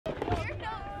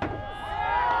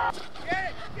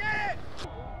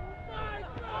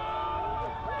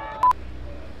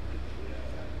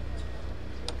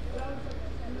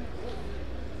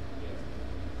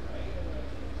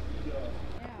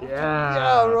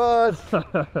Rod.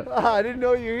 I didn't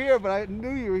know you were here, but I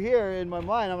knew you were here in my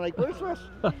mind. I'm like, where's Russ?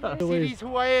 See these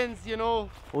Hawaiians, you know,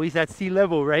 always at sea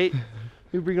level, right?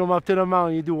 You bring them up to the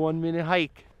mountain, you do 1 minute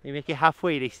hike. They make it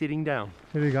halfway, they sitting down.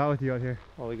 What do you got with you out here?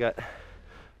 Oh, we got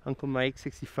Uncle Mike,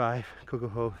 65,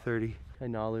 Kokoho, 30,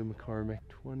 Ainalu McCormick,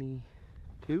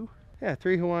 22. Yeah,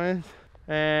 3 Hawaiians.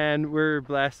 And we're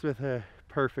blessed with a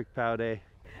perfect pow day.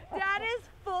 Dad is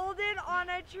folded on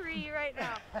a tree right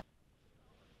now.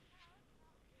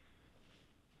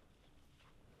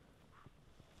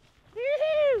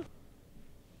 Woohoo!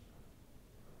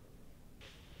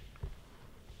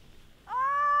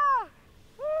 Ah!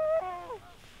 Woo!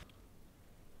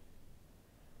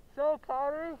 So,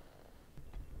 Carter.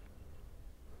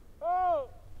 Oh!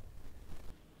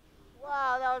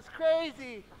 Wow, that was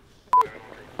crazy.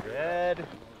 Red.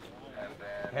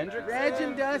 Hendricksen. Reg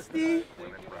and Dusty.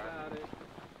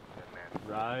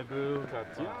 RAIBU,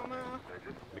 KATAYAMA,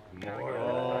 McMorris.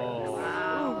 Oh.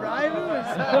 Wow, RAIBU is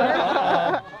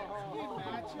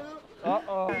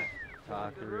Uh-oh.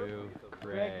 TAKERU,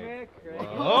 Craig.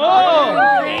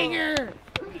 Oh! Ringer.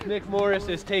 McMorris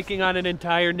is taking on an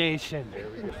entire nation.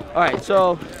 All right,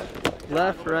 so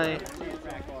left, right,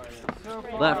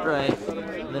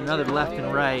 and then another left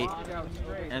and right,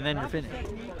 and then you're finished.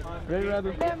 Ready,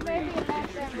 Evan,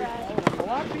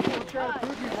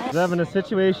 in a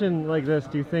situation like this,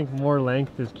 do you think more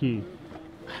length is key?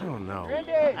 I don't know.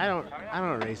 I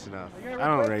don't race enough. I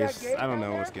don't race. I don't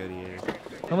know what's good here.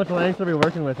 How much length are we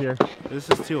working with here? This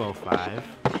is 205.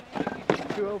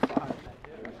 205.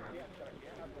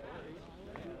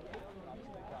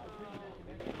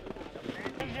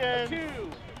 Two,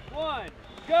 one,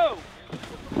 go!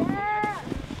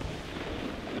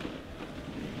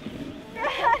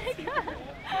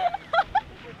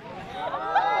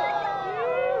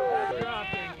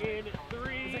 Dropping in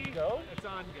 3. Does it go? It's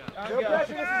on go. No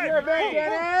pressure, this is your event,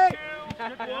 Danny!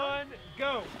 2, 1,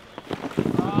 go!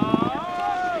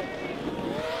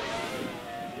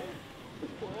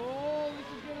 Oh, this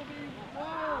is gonna be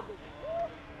wild.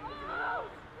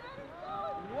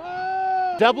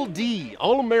 Whoa! Double D,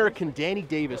 All-American Danny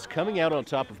Davis coming out on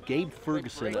top of Gabe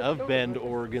Ferguson of Bend,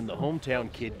 Oregon. The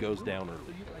hometown kid goes down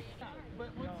early.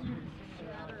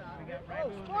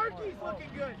 Oh, Sparky's looking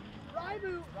good.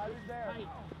 RAIBU. RAIBU's there.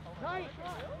 Tight.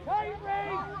 Tight, Ray.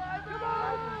 Come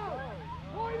on.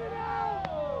 Point it out.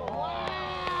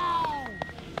 Wow.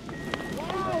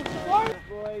 Wow, Sparky.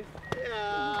 Boys.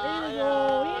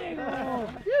 Yeah.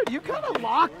 Dude, you kind of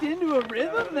locked into a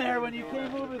rhythm there when you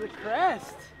came over the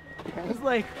crest. It was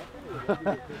like,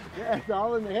 Yeah, it's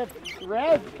all in the hips.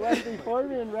 Red went before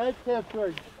me and Red's hips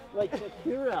were like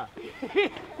Shakira.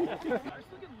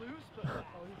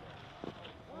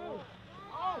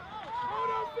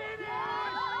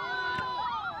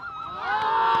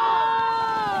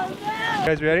 You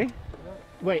guys ready?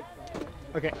 Wait.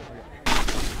 Okay.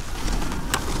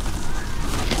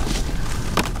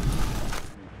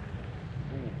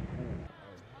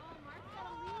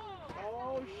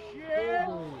 Oh shit!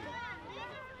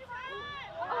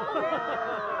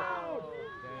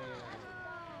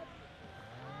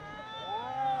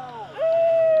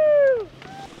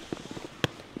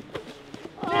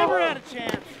 never had a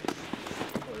chance.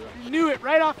 You knew it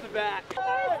right off the bat.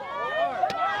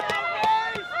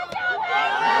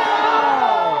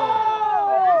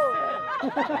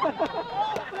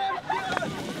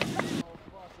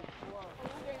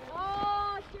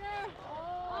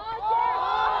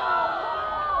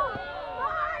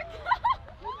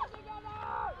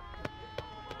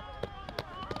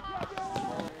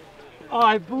 Oh,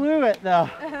 I blew it though.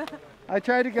 I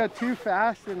tried to go too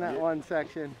fast in that one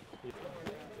section.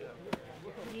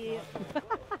 Yeah.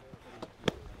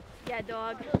 Yeah,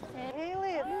 dog.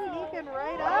 Haley is sneaking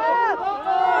right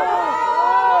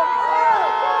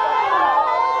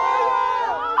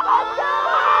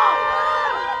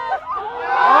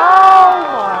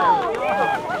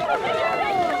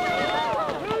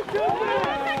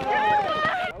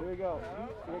Here we go.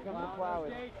 Here comes the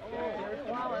plowing.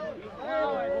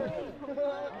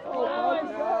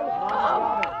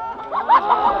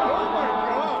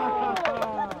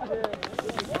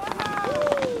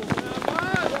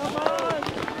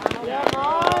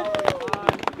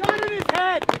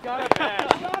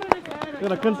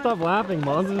 Dude, I couldn't stop laughing.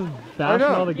 Mons is bashing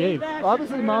all the gates.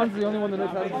 Obviously, Mom's the only one that knows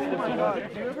how to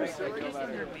do this.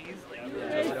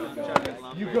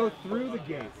 You go through the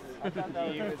gates.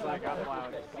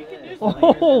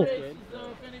 Oh!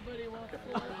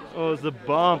 Oh, it's the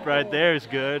bump right there is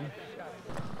good.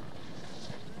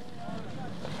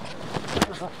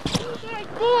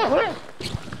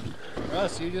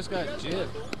 Russ, you just got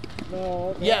jibbed.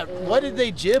 No. Yeah, what did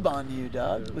they jib on you,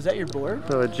 dog? Was that your board?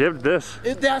 So it jibbed this.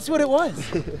 That's what it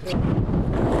was.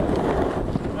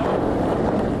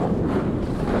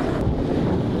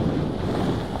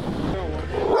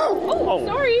 Oh,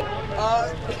 sorry.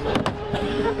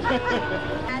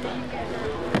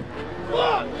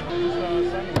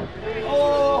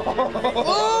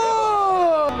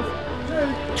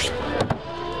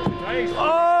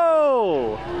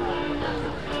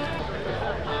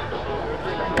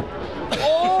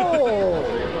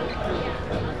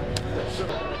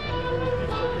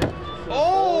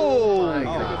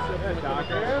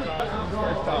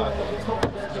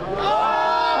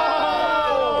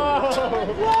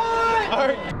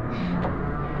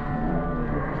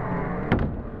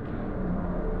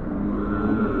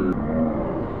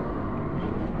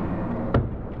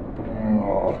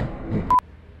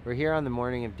 We're here on the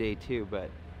morning of day 2, but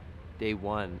day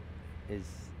 1 is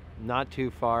not too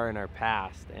far in our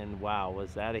past, and wow,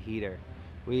 was that a heater.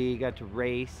 We got to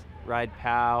race, ride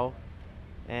POW,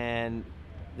 and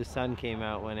the sun came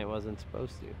out when it wasn't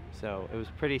supposed to. So it was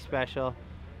pretty special.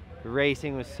 The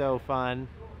racing was so fun.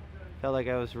 Felt like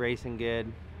I was racing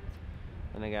good.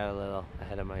 And I got a little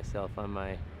ahead of myself on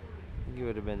my, I think it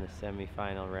would have been the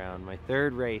semi-final round. My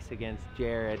 3rd race against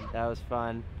Gerard. That was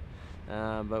fun.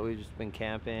 But we've just been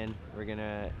camping. We're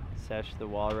gonna sesh the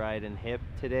wall ride and hip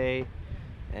today.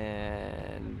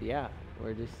 And yeah,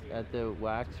 we're just at the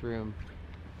wax room.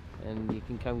 And you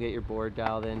can come get your board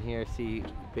dialed in here. See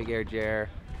Big Air Jer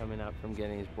coming up from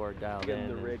getting his board dialed in. Getting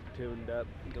the rig tuned up,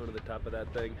 going to the top of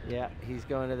that thing. Yeah, he's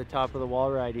going to the top of the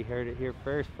wall ride. You heard it here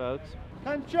first, folks.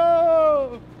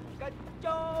 Concho!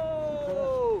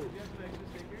 Concho!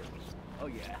 Oh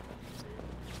yeah.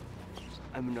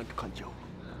 I'm not Concho.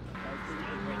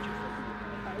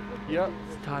 Yep,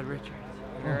 It's Todd Richards.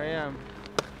 here I am.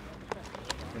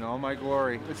 In all my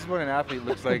glory. This is what an athlete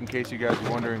looks like, in case you guys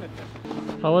are wondering.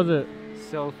 How was it?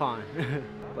 So fun.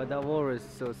 But that wall is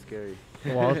so scary.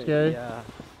 The wall scary? Yeah.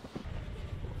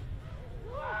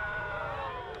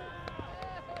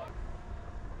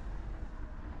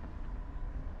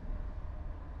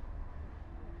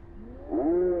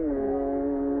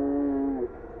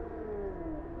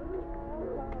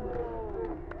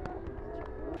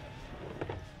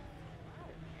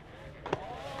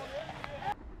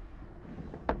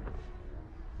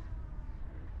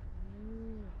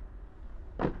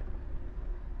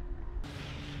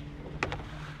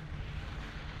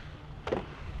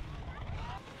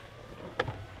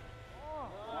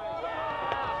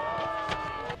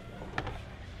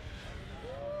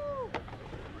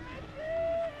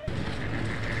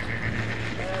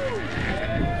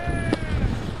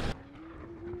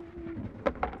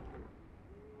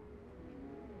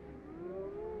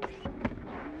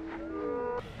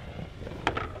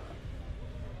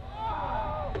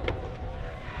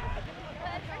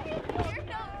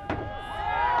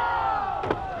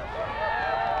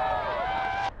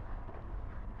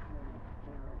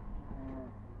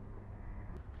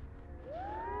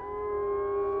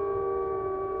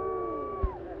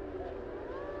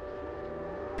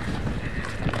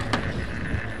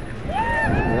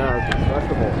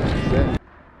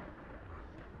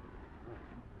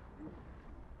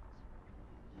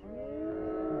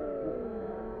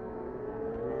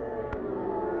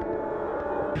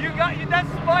 That's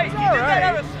spite. You did that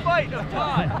out of spite of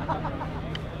Todd.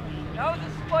 That was a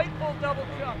spiteful double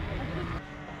jump.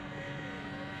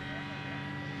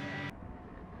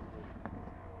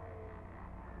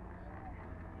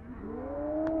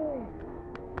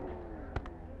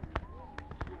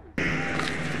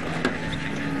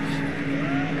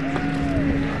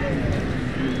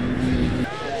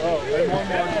 Oh, and one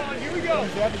more. Here we go.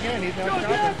 He's up again. He's not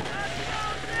dropping.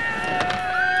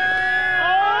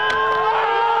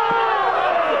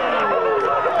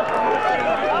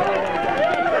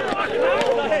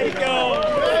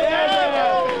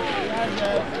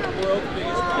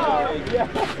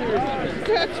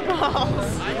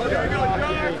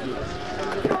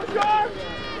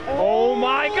 Oh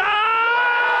my God!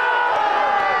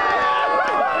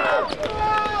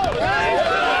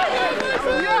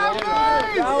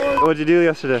 What'd you do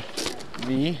yesterday?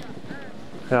 Me?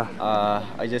 Yeah.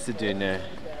 I just doing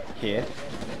here,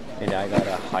 and I got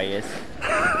a highest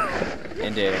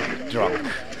and drunk.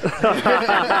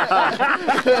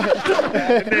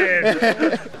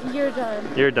 You're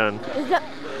done. You're done.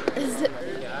 Is it?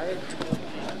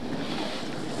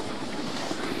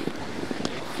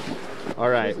 All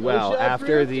right, well,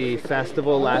 after the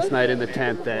festival last night in the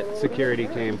tent that security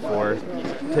came for,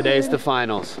 today's the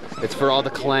finals. It's for all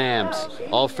the clams,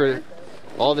 all for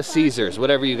All the Caesars,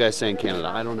 whatever you guys say in Canada,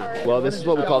 I don't know. Well, this is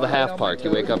what we call the half park.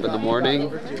 You wake up in the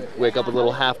morning, wake up with a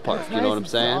little half park, you know what I'm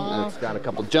saying? And it's got a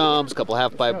couple jumps, couple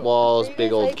half pipe walls,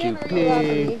 big old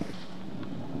QP.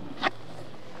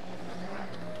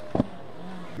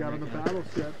 Got on the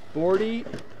battleship. 40.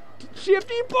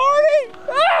 Shifty 40!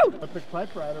 Oh! Epic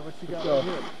pipe rider, what you got right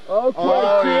here?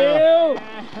 Okay,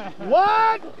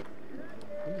 What?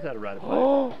 I just had to ride a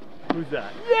bike. Who's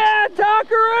that? Yeah,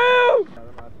 TAKERU!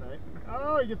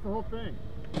 Oh, he gets the whole thing.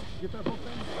 You get that whole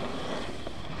thing?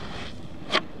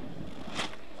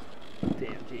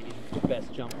 Damn, Jamie's the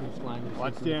best jump from this line.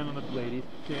 Watch Dan on the ladies.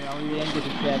 Dan gets a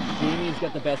catch. Jamie's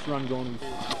got the best run going.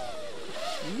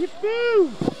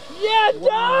 Yippee! Yeah,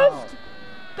 Dust!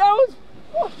 That was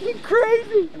fucking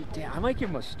crazy! Damn, I might give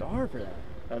him a star for that.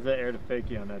 How's that air to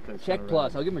fakie on that? Check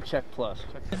plus. I'll give him a check plus.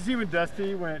 Did you see when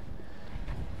Dusty went?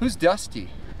 Who's Dusty?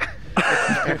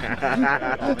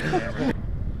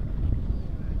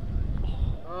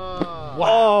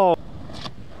 Wow!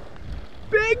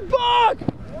 Big buck!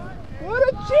 What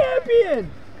a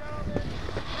champion!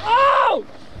 Oh!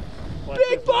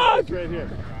 Big buck! Right here.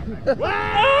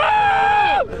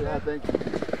 Wow! Yeah, thank you.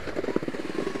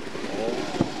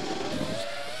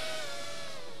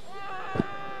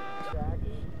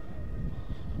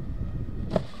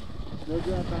 No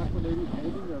grab back when they be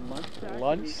holding their lunch sack?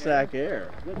 Lunch sack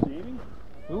air. Is that Jamie?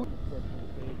 Who?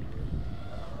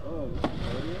 Oh,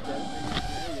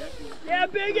 Yeah,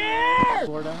 big air!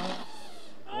 Board out.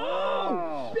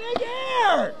 Oh! Big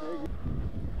air!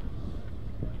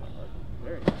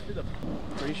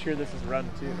 Pretty sure this is run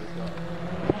 2 as well.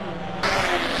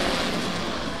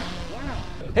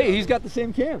 Hey, he's got the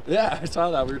same cam. Yeah, I saw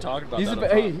that. We were talking about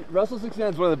that. Hey, Russell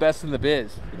 69 is one of the best in the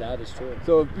biz. That is true.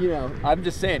 So, you know, I'm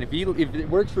just saying, if it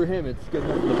works for him, it's good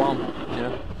enough for the bomb.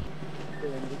 Yeah.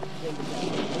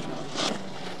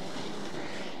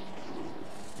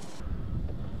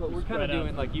 But we're kind of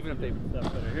doing, like, even if they...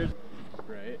 Here's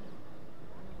Right.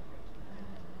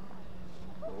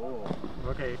 oh.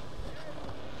 Okay.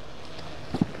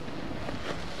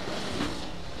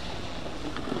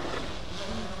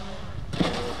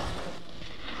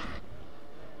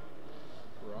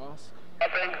 Ross.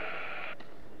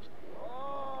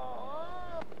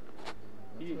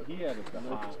 He had a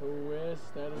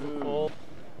twist. That is a full.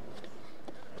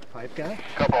 Pipe guy?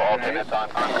 Couple alternates on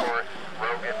course.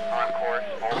 Rogan on course,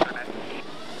 alternate.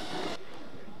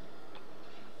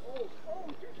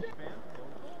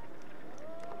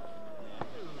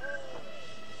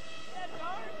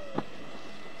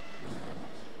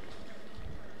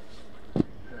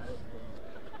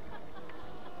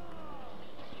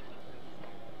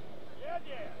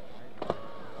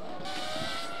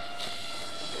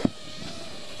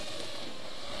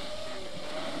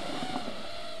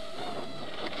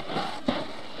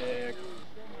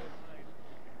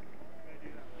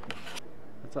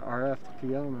 That's an RF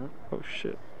Takayama. Oh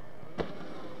shit.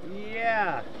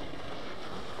 Yeah.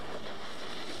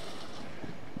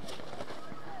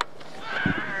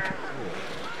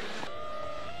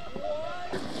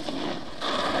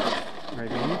 Right,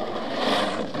 baby?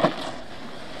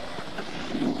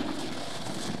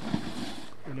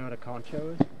 You know what a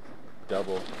concho is?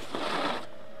 Double.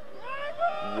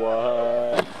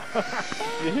 What?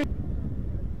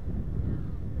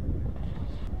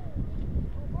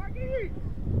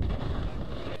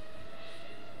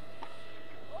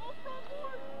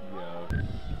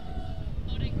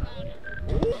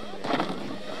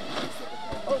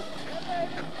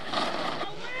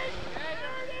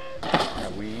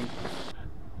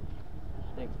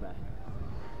 Thanks, man.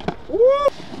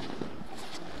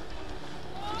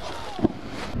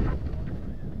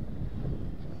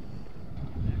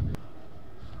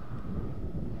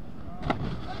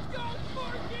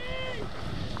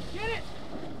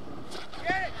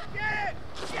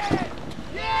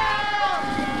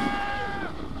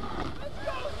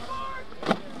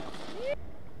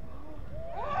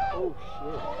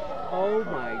 Oh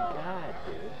my God,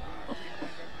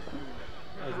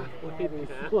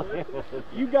 dude.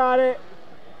 You got it.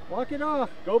 Walk it off.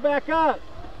 Go back up.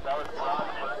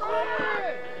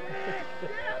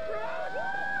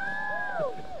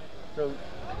 So,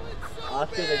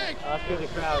 Oscar the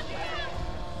crowd.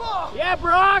 Yeah,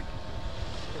 Brock!